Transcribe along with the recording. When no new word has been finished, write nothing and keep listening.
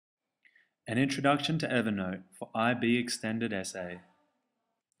An Introduction to Evernote for IB Extended Essay.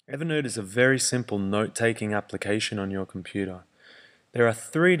 Evernote is a very simple note-taking application on your computer. There are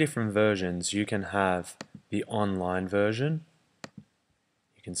 3 different versions. You can have the online version.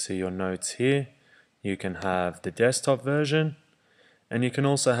 You can see your notes here. You can have the desktop version, and you can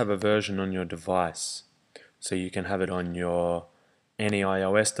also have a version on your device. So you can have it on any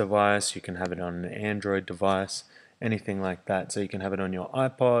iOS device, you can have it on an Android device, anything like that. So you can have it on your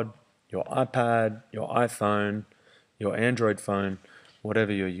iPod, your iPad, your iPhone, your Android phone,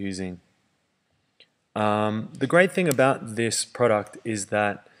 whatever you're using. The great thing about this product is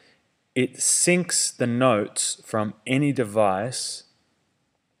that it syncs the notes from any device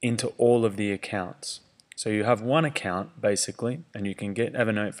into all of the accounts. So you have one account basically, and you can get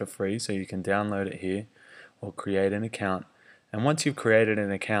Evernote for free, so you can download it here or create an account. And once you've created an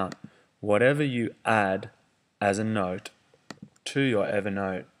account, whatever you add as a note to your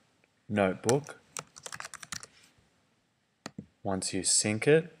Evernote notebook, once you sync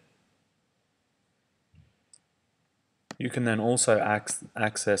it, you can then also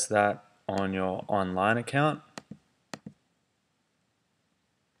access that on your online account.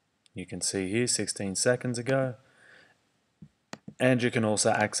 You can see here 16 seconds ago, and you can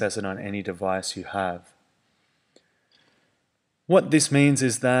also access it on any device you have. What this means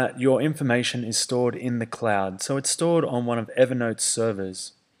is that your information is stored in the cloud, so it's stored on one of Evernote's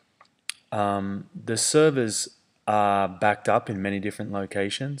servers. The servers are backed up in many different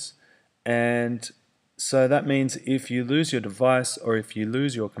locations, and so that means if you lose your device, or if you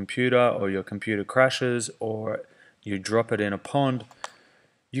lose your computer, or your computer crashes, or you drop it in a pond,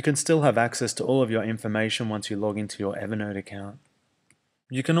 you can still have access to all of your information once you log into your Evernote account.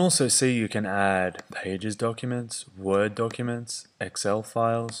 You can also see you can add Pages documents, Word documents, Excel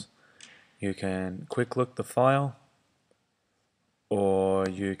files. You can quick look the file, or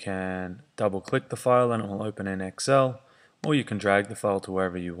you can double click the file and it will open in Excel, or you can drag the file to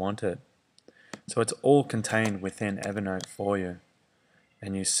wherever you want it. So it's all contained within Evernote for you.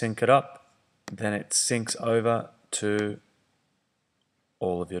 And you sync it up, then it syncs over to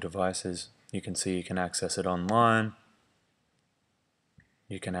all of your devices. You can see you can access it online,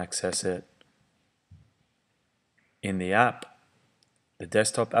 you can access it in the app, the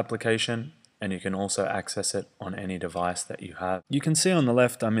desktop application, and you can also access it on any device that you have. You can see on the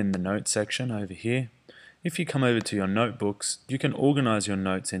left I'm in the notes section over here. If you come over to your notebooks, you can organize your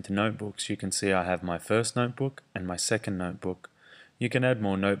notes into notebooks. You can see I have my first notebook and my second notebook. You can add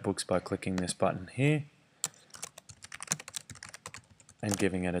more notebooks by clicking this button here and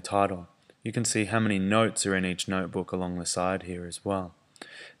giving it a title. You can see how many notes are in each notebook along the side here as well.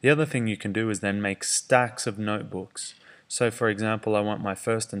 The other thing you can do is then make stacks of notebooks. So for example, I want my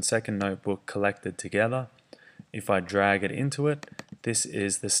first and second notebook collected together. If I drag it into it, this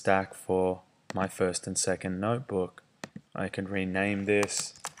is the stack for my first and second notebook. I can rename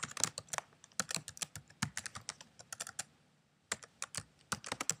this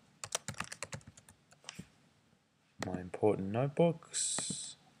my important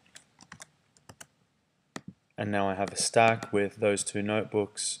notebooks. And now I have a stack with those 2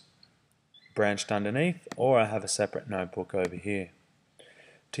 notebooks branched underneath, or I have a separate notebook over here.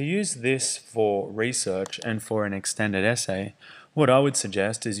 To use this for research and for an extended essay, what I would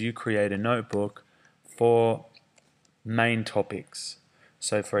suggest is you create a notebook for main topics.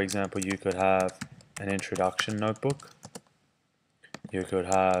 So for example, you could have an introduction notebook, you could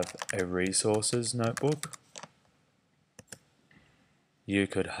have a resources notebook, you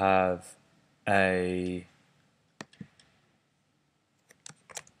could have a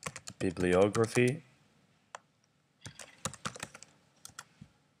bibliography,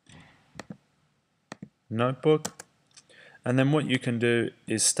 notebook, and then what you can do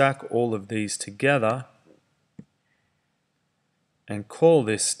is stack all of these together and call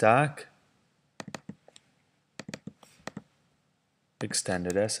this stack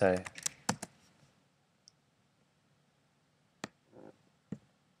extended essay.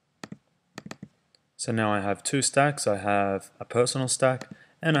 So now I have 2 stacks. I have a personal stack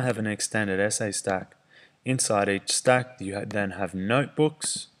and I have an extended essay stack. Inside each stack you then have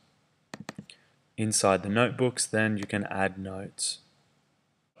notebooks. Inside the notebooks then you can add notes.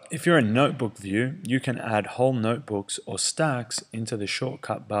 If you're in notebook view, you can add whole notebooks or stacks into the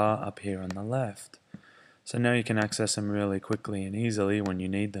shortcut bar up here on the left. So now you can access them really quickly and easily when you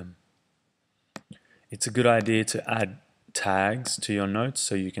need them. It's a good idea to add tags to your notes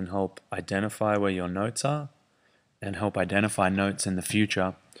so you can help identify where your notes are and help identify notes in the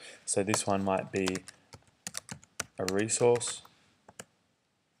future. So this one might be a resource.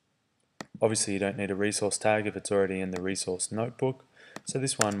 Obviously you don't need a resource tag if it's already in the resource notebook. So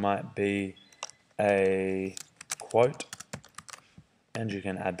this one might be a quote, and you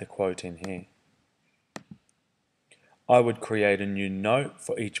can add the quote in here. I would create a new note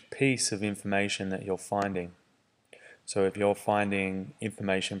for each piece of information that you're finding. So if you're finding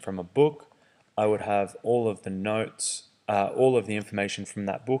information from a book, I would have all of the notes, all of the information from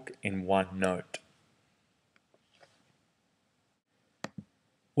that book in one note.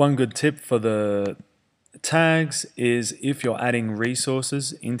 One good tip for the tags is if you're adding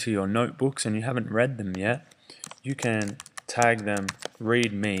resources into your notebooks and you haven't read them yet, you can tag them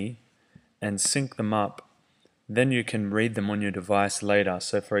read me and sync them up. Then you can read them on your device later.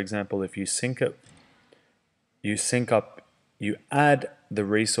 So for example, if you sync it, you add the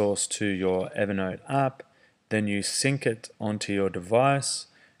resource to your Evernote app, then you sync it onto your device.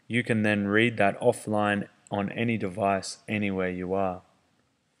 You can then read that offline on any device anywhere you are.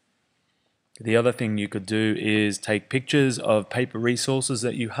 The other thing you could do is take pictures of paper resources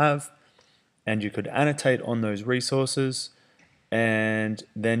that you have, and you could annotate on those resources, and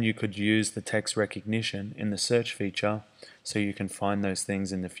then you could use the text recognition in the search feature so you can find those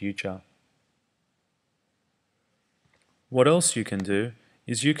things in the future. What else you can do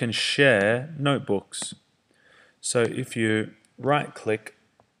is you can share notebooks. So if you right click,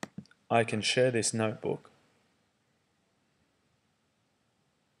 I can share this notebook.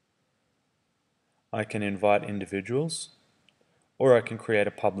 I can invite individuals, or I can create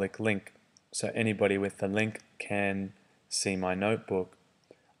a public link so anybody with the link can see my notebook.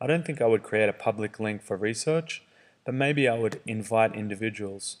 I don't think I would create a public link for research, but maybe I would invite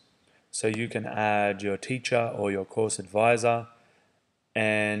individuals. So you can add your teacher or your course advisor,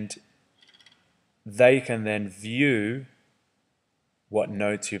 and they can then view what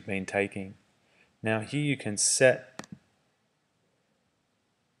notes you've been taking. Now here you can set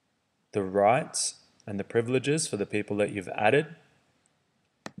the rights and the privileges for the people that you've added.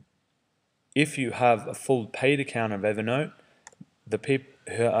 If you have a full paid account of Evernote,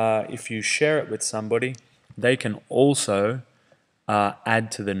 if you share it with somebody, they can also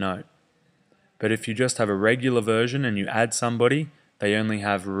add to the note. But if you just have a regular version and you add somebody, they only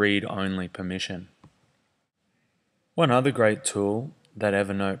have read-only permission. One other great tool that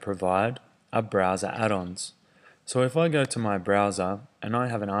Evernote provide are browser add-ons. So if I go to my browser and I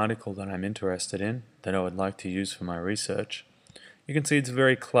have an article that I'm interested in that I would like to use for my research, you can see it's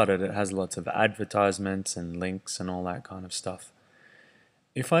very cluttered. It has lots of advertisements and links and all that kind of stuff.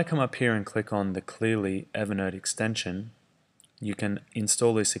 If I come up here and click on the Clearly Evernote extension, you can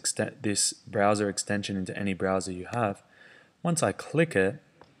install this browser extension into any browser you have. Once I click it,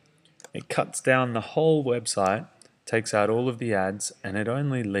 it cuts down the whole website, takes out all of the ads, and it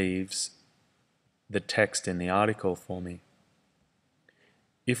only leaves the text in the article for me.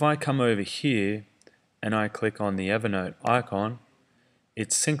 If I come over here and I click on the Evernote icon,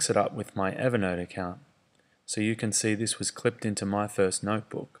 it syncs it up with my Evernote account. So you can see this was clipped into my first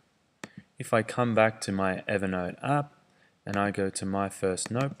notebook. If I come back to my Evernote app and I go to my first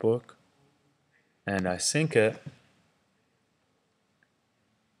notebook and I sync it,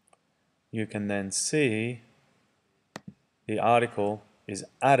 you can then see the article is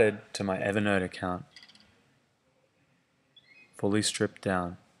added to my Evernote account, fully stripped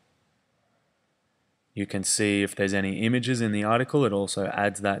down. You can see if there's any images in the article, it also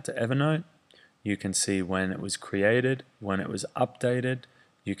adds that to Evernote. You can see when it was created, when it was updated.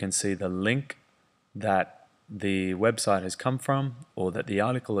 You can see the link that the website has come from or that the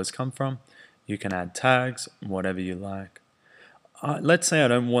article has come from. You can add tags, whatever you like. Let's say I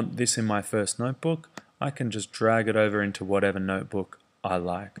don't want this in my first notebook. I can just drag it over into whatever notebook I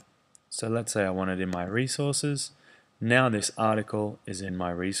like. So let's say I want it in my resources. Now this article is in my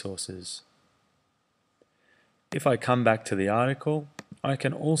resources. If I come back to the article, I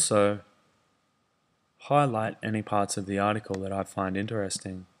can also highlight any parts of the article that I find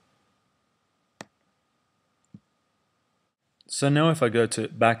interesting. So now if I go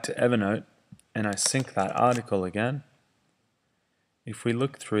back to Evernote and I sync that article again, if we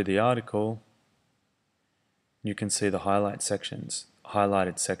look through the article, you can see the highlighted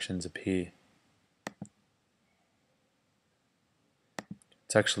sections appear.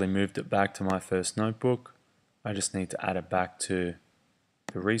 It's actually moved it back to my first notebook. I just need to add it back to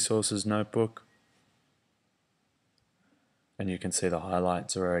the resources notebook, and you can see the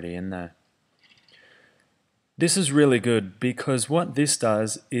highlights are already in there. This is really good because what this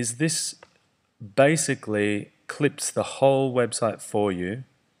does is this basically clips the whole website for you.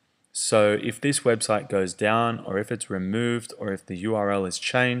 So if this website goes down, or if it's removed, or if the URL is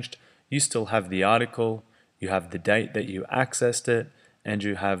changed, you still have the article, you have the date that you accessed it, and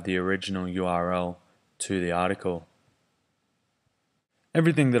you have the original URL to the article.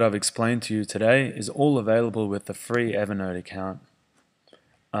 Everything that I've explained to you today is all available with the free Evernote account.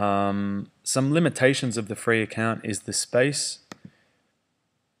 Some limitations of the free account is the space.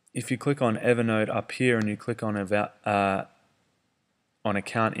 If you click on Evernote up here and you click on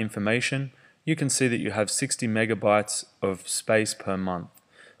account information, you can see that you have 60 megabytes of space per month.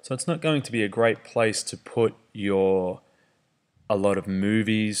 So it's not going to be a great place to put a lot of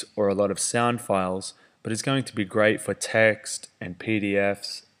movies or a lot of sound files, but it's going to be great for text and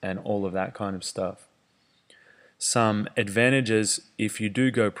PDFs and all of that kind of stuff. Some advantages if you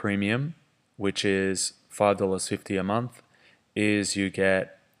do go premium, which is $5.50 a month, is you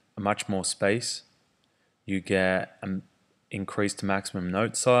get much more space, you get an increased maximum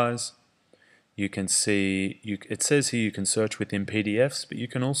note size, you can see, it says here you can search within PDFs, but you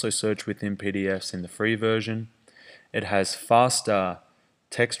can also search within PDFs in the free version. It has faster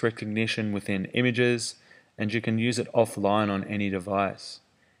text recognition within images, and you can use it offline on any device.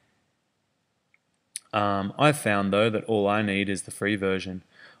 I've found though that all I need is the free version.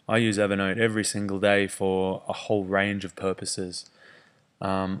 I use Evernote every single day for a whole range of purposes.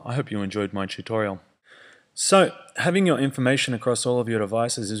 I hope you enjoyed my tutorial. So, having your information across all of your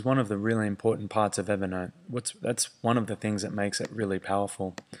devices is one of the really important parts of Evernote. That's one of the things that makes it really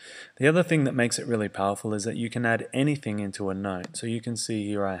powerful. The other thing that makes it really powerful is that you can add anything into a note. So you can see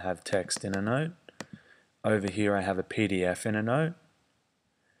here I have text in a note. Over here I have a PDF in a note.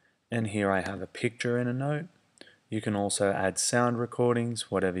 And here I have a picture in a note. You can also add sound recordings,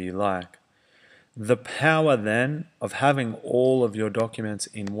 whatever you like. The power then of having all of your documents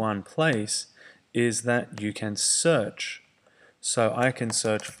in one place is that you can search. So I can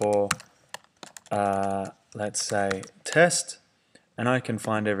search for, let's say, test, and I can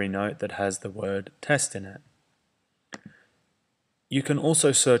find every note that has the word test in it. You can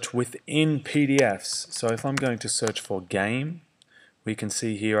also search within PDFs. So if I'm going to search for game, we can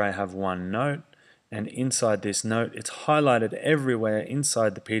see here I have one note, and inside this note it's highlighted everywhere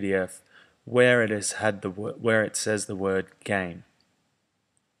inside the PDF where it says the word game.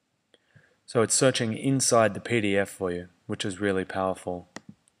 So it's searching inside the PDF for you, which is really powerful.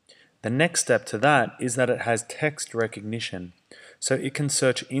 The next step to that is that it has text recognition. So it can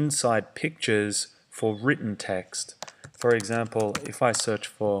search inside pictures for written text. For example, if I search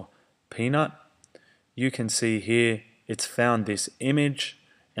for peanut, you can see here it's found this image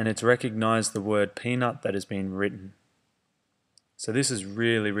and it's recognized the word peanut that has been written. So this is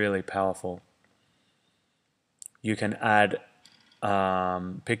really, really powerful. You can add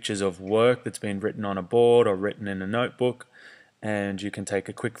pictures of work that's been written on a board or written in a notebook, and you can take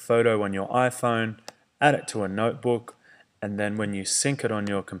a quick photo on your iPhone, add it to a notebook, and then when you sync it on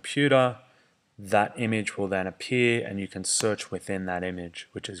your computer, that image will then appear and you can search within that image,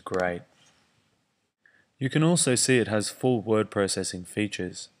 which is great. You can also see it has full word processing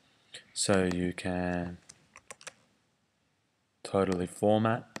features, so you can totally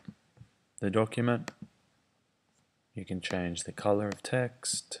format the document. You can change the color of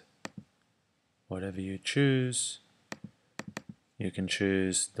text, whatever you choose. You can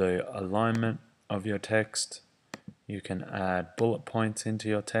choose the alignment of your text. You can add bullet points into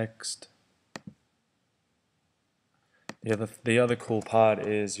your text. The other cool part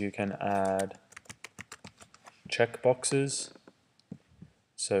is you can add checkboxes.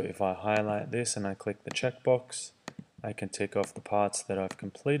 So if I highlight this and I click the checkbox, I can tick off the parts that I've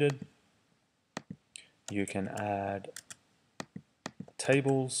completed. You can add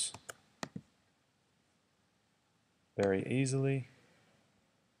tables very easily.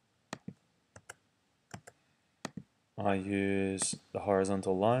 I use the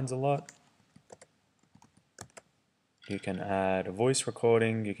horizontal lines a lot. You can add a voice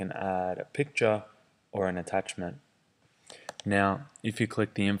recording, you can add a picture or an attachment. Now, if you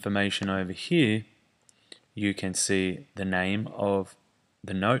click the information over here, you can see the name of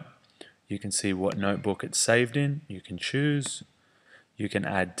the note. You can see what notebook it's saved in. You can choose. You can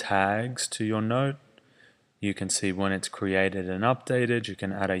add tags to your note. You can see when it's created and updated. You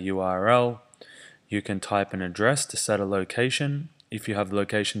can add a URL. You can type an address to set a location. If you have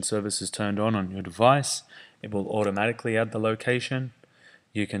location services turned on your device, it will automatically add the location.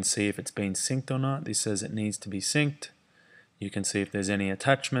 You can see if it's been synced or not. This says it needs to be synced. You can see if there's any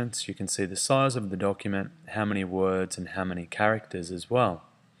attachments. You can see the size of the document, how many words and how many characters as well.